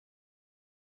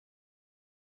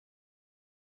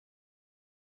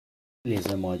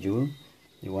laser module,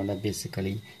 the one that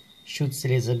basically shoots the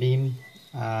laser beam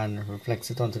and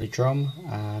reflects it onto the drum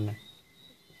and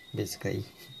basically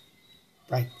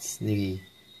writes the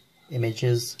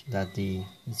images that the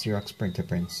Xerox printer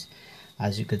prints.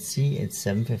 As you could see, it's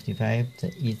 755 to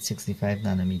 865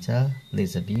 nanometer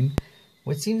laser beam,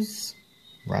 which seems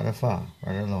rather far,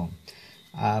 rather long.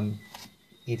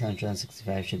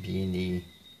 865 should be in the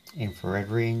infrared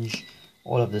range.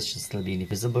 All of this should still be in the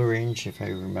visible range, if I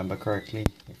remember correctly.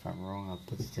 If I'm wrong, I'll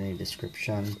put it in the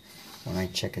description when I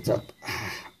check it up.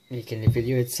 Making the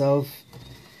video itself.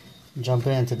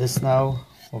 Jumping into this now.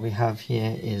 What we have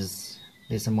here is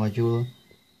laser module.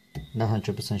 Not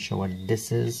 100% sure what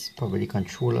this is. Probably the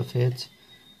control of it.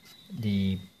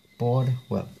 The board,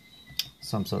 well,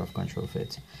 some sort of control of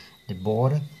it. The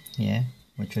board here,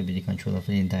 which will be the control of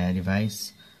the entire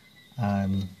device.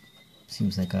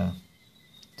 Seems like a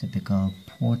typical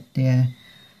port there.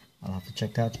 I'll have to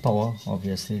check that. Power,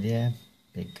 obviously there.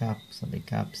 Big caps.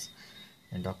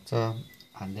 Inductor.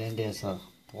 And then there's a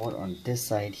board on this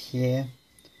side here.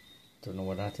 Don't know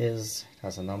what that is. It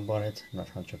has a number on it. Not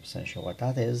 100% sure what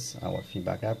that is and what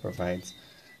feedback that provides.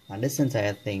 And this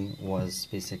entire thing was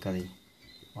basically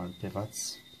on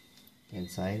pivots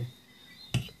inside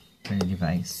the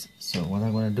device. So what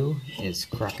I'm going to do is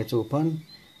crack it open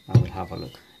and we'll have a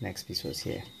look. Next piece was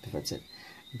here. Pivots it.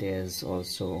 There's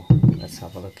also, let's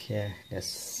have a look here. There's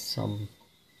something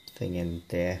in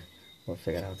there. We'll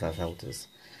figure out what that out is.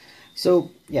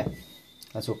 So yeah,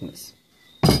 let's open this.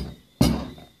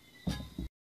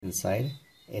 Inside,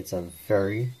 it's a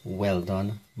very well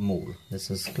done mold. This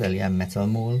is clearly a metal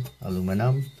mold,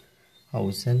 aluminum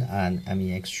housing, and I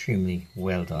mean extremely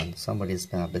well done. Somebody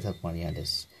spent a bit of money on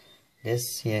this.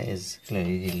 This here is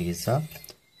clearly the laser.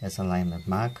 There's an alignment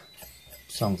mark.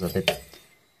 Sounds a bit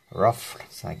rough.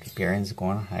 It's like the bearings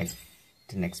going. I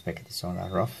didn't expect it to sound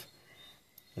that rough.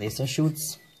 Laser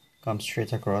shoots, comes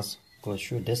straight across, goes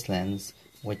through this lens,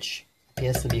 which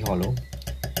appears to be hollow.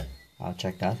 I'll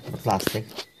check that. The plastic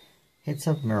hits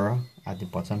a mirror at the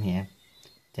bottom here,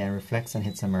 then reflects and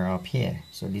hits a mirror up here.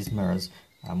 So these mirrors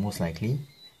are most likely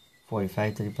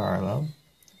 45 to the parallel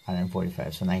and then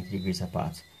 45, so 90 degrees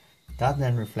apart. That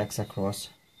then reflects across,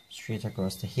 straight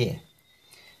across to here,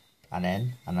 and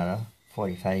then another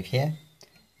 45 here,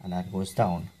 and that goes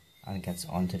down and gets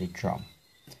onto the drum.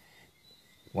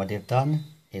 What they've done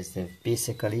is they've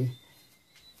basically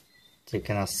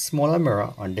taken a smaller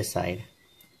mirror on this side,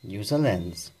 use a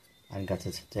lens, and got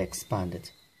it to expand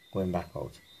it going back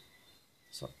out.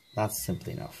 So that's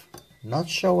simple enough. Not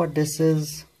sure what this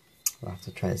is. I'll have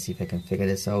to try to see if I can figure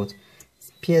this out.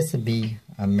 It appears to be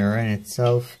a mirror in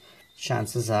itself.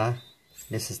 Chances are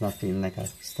this is not feeling like a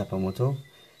stepper motor,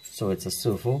 so it's a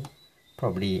servo,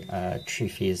 probably a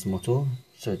 3-phase motor,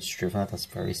 so it's driven at a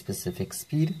very specific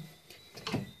speed.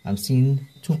 I'm seeing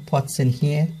 2 pots in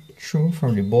here through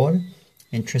from the board.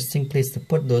 Interesting place to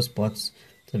put those pots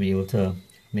to be able to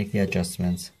make the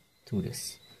adjustments to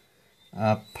this.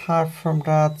 Apart from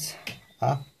that,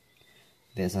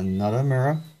 there's another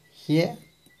mirror here,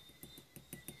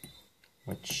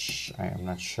 which I am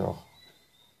not sure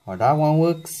how that one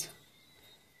works,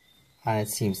 and it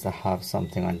seems to have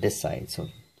something on this side, so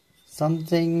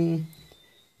something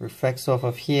reflects off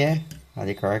of here at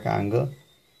the correct angle,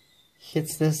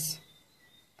 hits this,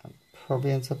 and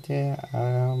probably ends up there.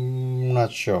 I'm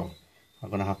not sure. I'm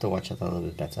gonna have to watch it a little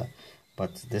bit better.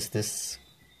 But this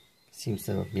seems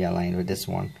to be aligned with this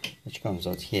one, which comes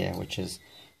out here, which is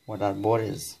what that board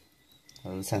is. A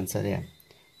little sensor there.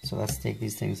 So let's take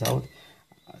these things out.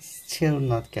 Still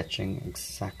not catching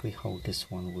exactly how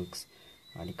this one works.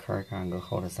 At the correct angle,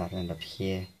 how does that end up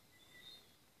here?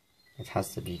 It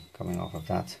has to be coming off of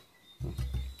that.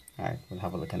 Alright, we'll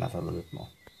have a look at that a little bit more.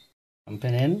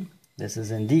 Jumping in, this is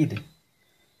indeed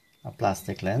a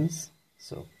plastic lens.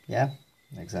 So yeah,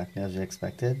 exactly as you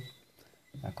expected.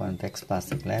 A convex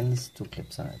plastic lens, 2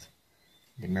 clips on it.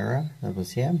 The mirror that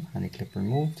was here and the clip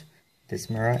removed. This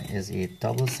mirror is a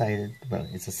double-sided, well,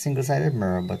 it's a single-sided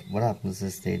mirror, but what happens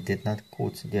is they did not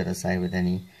coat the other side with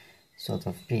any sort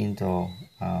of paint or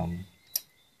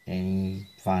any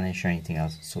varnish or anything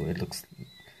else, so it looks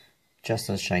just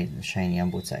as shiny on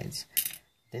both sides.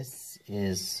 This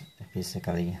is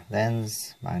basically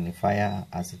lens, magnifier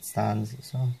as it stands,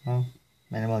 so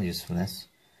minimal usefulness.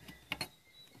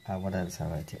 What else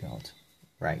have I taken out?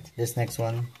 Right, this next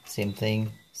one, same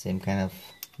thing, same kind of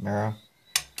mirror.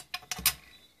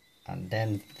 And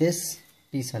then this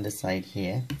piece on the side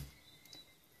here,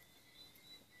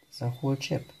 it's a whole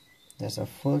chip. There's a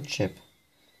full chip,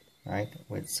 right,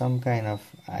 with some kind of,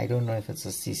 I don't know if it's a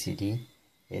CCD.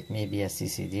 It may be a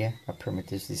CCD, a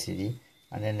primitive CCD.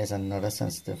 And then there's another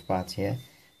sensitive part here.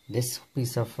 This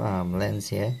piece of lens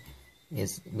here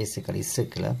is basically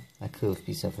circular, a curved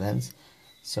piece of lens.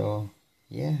 So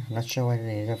yeah, I'm not sure why they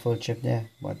needed a full chip there,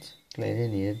 but clearly they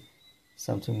needed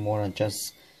something more than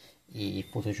just a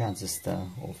phototransistor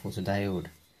or photodiode.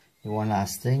 The one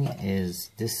last thing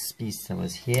is this piece that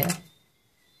was here.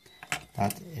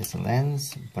 That is a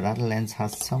lens, but that lens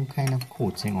has some kind of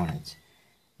coating on it.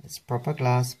 It's proper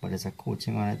glass, but there's a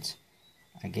coating on it.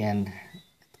 Again,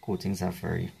 coatings are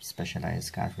very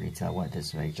specialized, can't really tell what it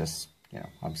is, right? Just,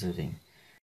 observing.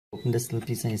 Open this little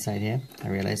piece on the side here. I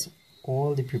realized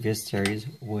all the previous theories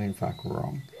were in fact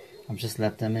wrong. I've just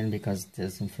left them in because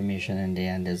there's information in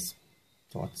there and there's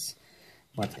thoughts.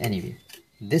 But anyway,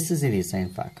 this is a laser in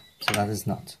fact, so that is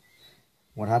not.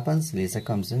 What happens, laser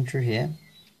comes in through here,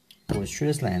 goes through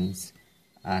this lens,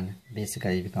 and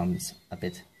basically becomes a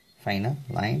bit finer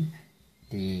line.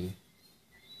 The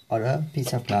other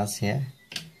piece of glass here,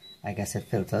 I guess it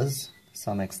filters to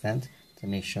some extent to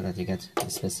make sure that you get the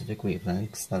specific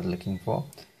wavelengths that you're looking for.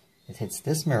 It hits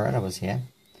this mirror that was here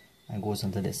and goes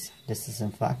onto this. This is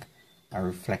in fact a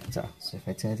reflector. So if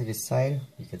I turn it to this side,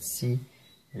 you can see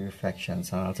the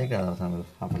reflections, and I'll take that out and we'll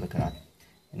have a look at that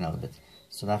in a little bit.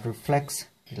 So that reflects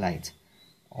the light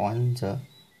onto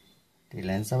the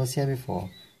lens that was here before,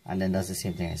 and then does the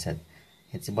same thing I said.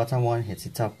 Hits the bottom one, hits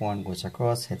the top one, goes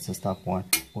across, hits the top one,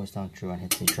 goes down through and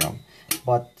hits the drum.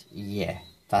 But yeah,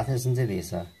 that isn't a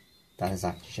laser. That is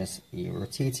actually just a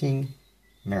rotating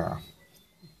mirror,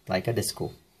 like a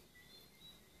disco.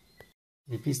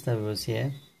 The piece that was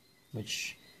here,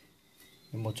 which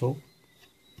the motor,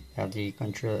 have the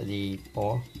control, the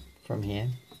power from here,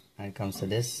 and it comes to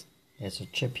this. There's a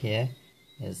chip here.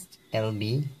 It's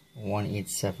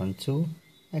LB1872.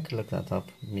 I could look that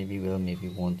up. Maybe will, maybe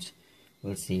won't.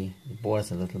 We'll see. The board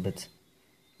is a little bit,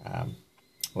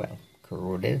 well,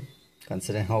 corroded.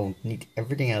 Considering how neat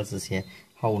everything else is here,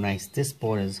 how nice this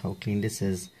board is, how clean this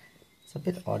is. It's a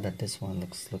bit odd that this one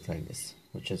looks like this,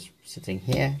 which is sitting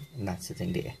here and not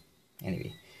sitting there.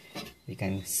 Anyway, we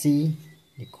can see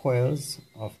the coils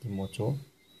of the motor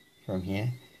from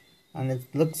here, and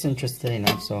it looks interesting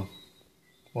enough. So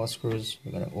 4 screws,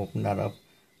 we're going to open that up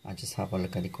and just have a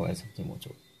look at the coils of the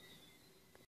motor.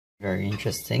 Very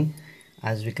interesting.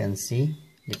 As we can see,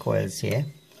 the coils here,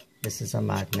 this is a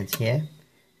magnet here.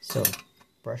 So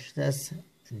brushless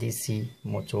DC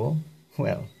motor,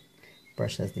 well,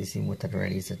 brushless DC motor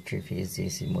really is a 3-phase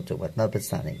DC motor, but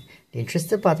notwithstanding, the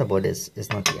interesting part about this is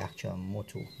not the actual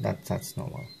motor. That's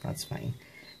normal, that's fine.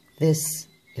 This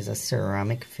is a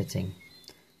ceramic fitting,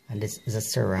 and this is a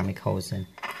ceramic housing,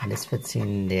 and this fits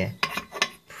in there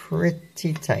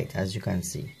pretty tight. As you can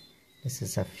see, this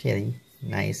is a fairly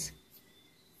nice,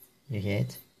 you hear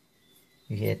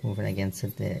it moving against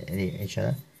each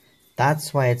other.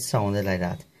 That's why it sounded like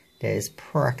that. There is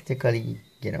practically,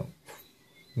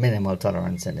 minimal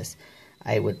tolerance in this.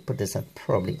 I would put this at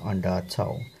probably under a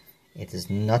tau. It is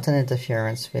not an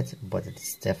interference fit, but it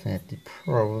is definitely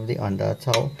probably under a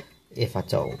tau, if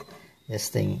at all. This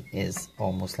thing is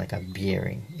almost like a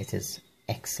bearing. It is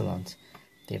excellent.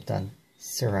 They've done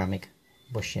ceramic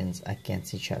bushings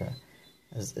against each other.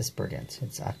 It's brilliant.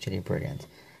 It's actually brilliant.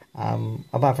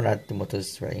 Apart from that, the motor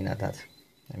is really not that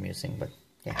amusing, but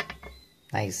yeah,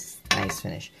 nice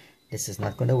finish. This is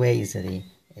not going to wear easily.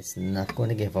 It's not going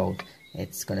to give out.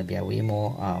 It's going to be a way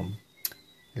more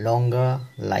longer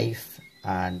life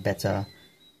and better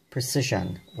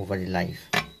precision over the life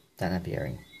than a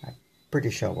bearing. I'm pretty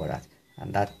sure about that,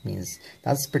 and that means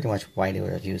that's pretty much why they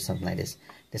would have used something like this.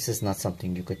 This is not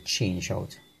something you could change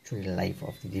out through the life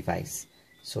of the device,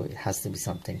 so it has to be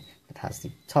something that has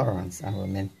the tolerance and will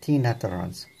maintain that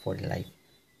tolerance for the life.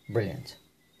 Brilliant.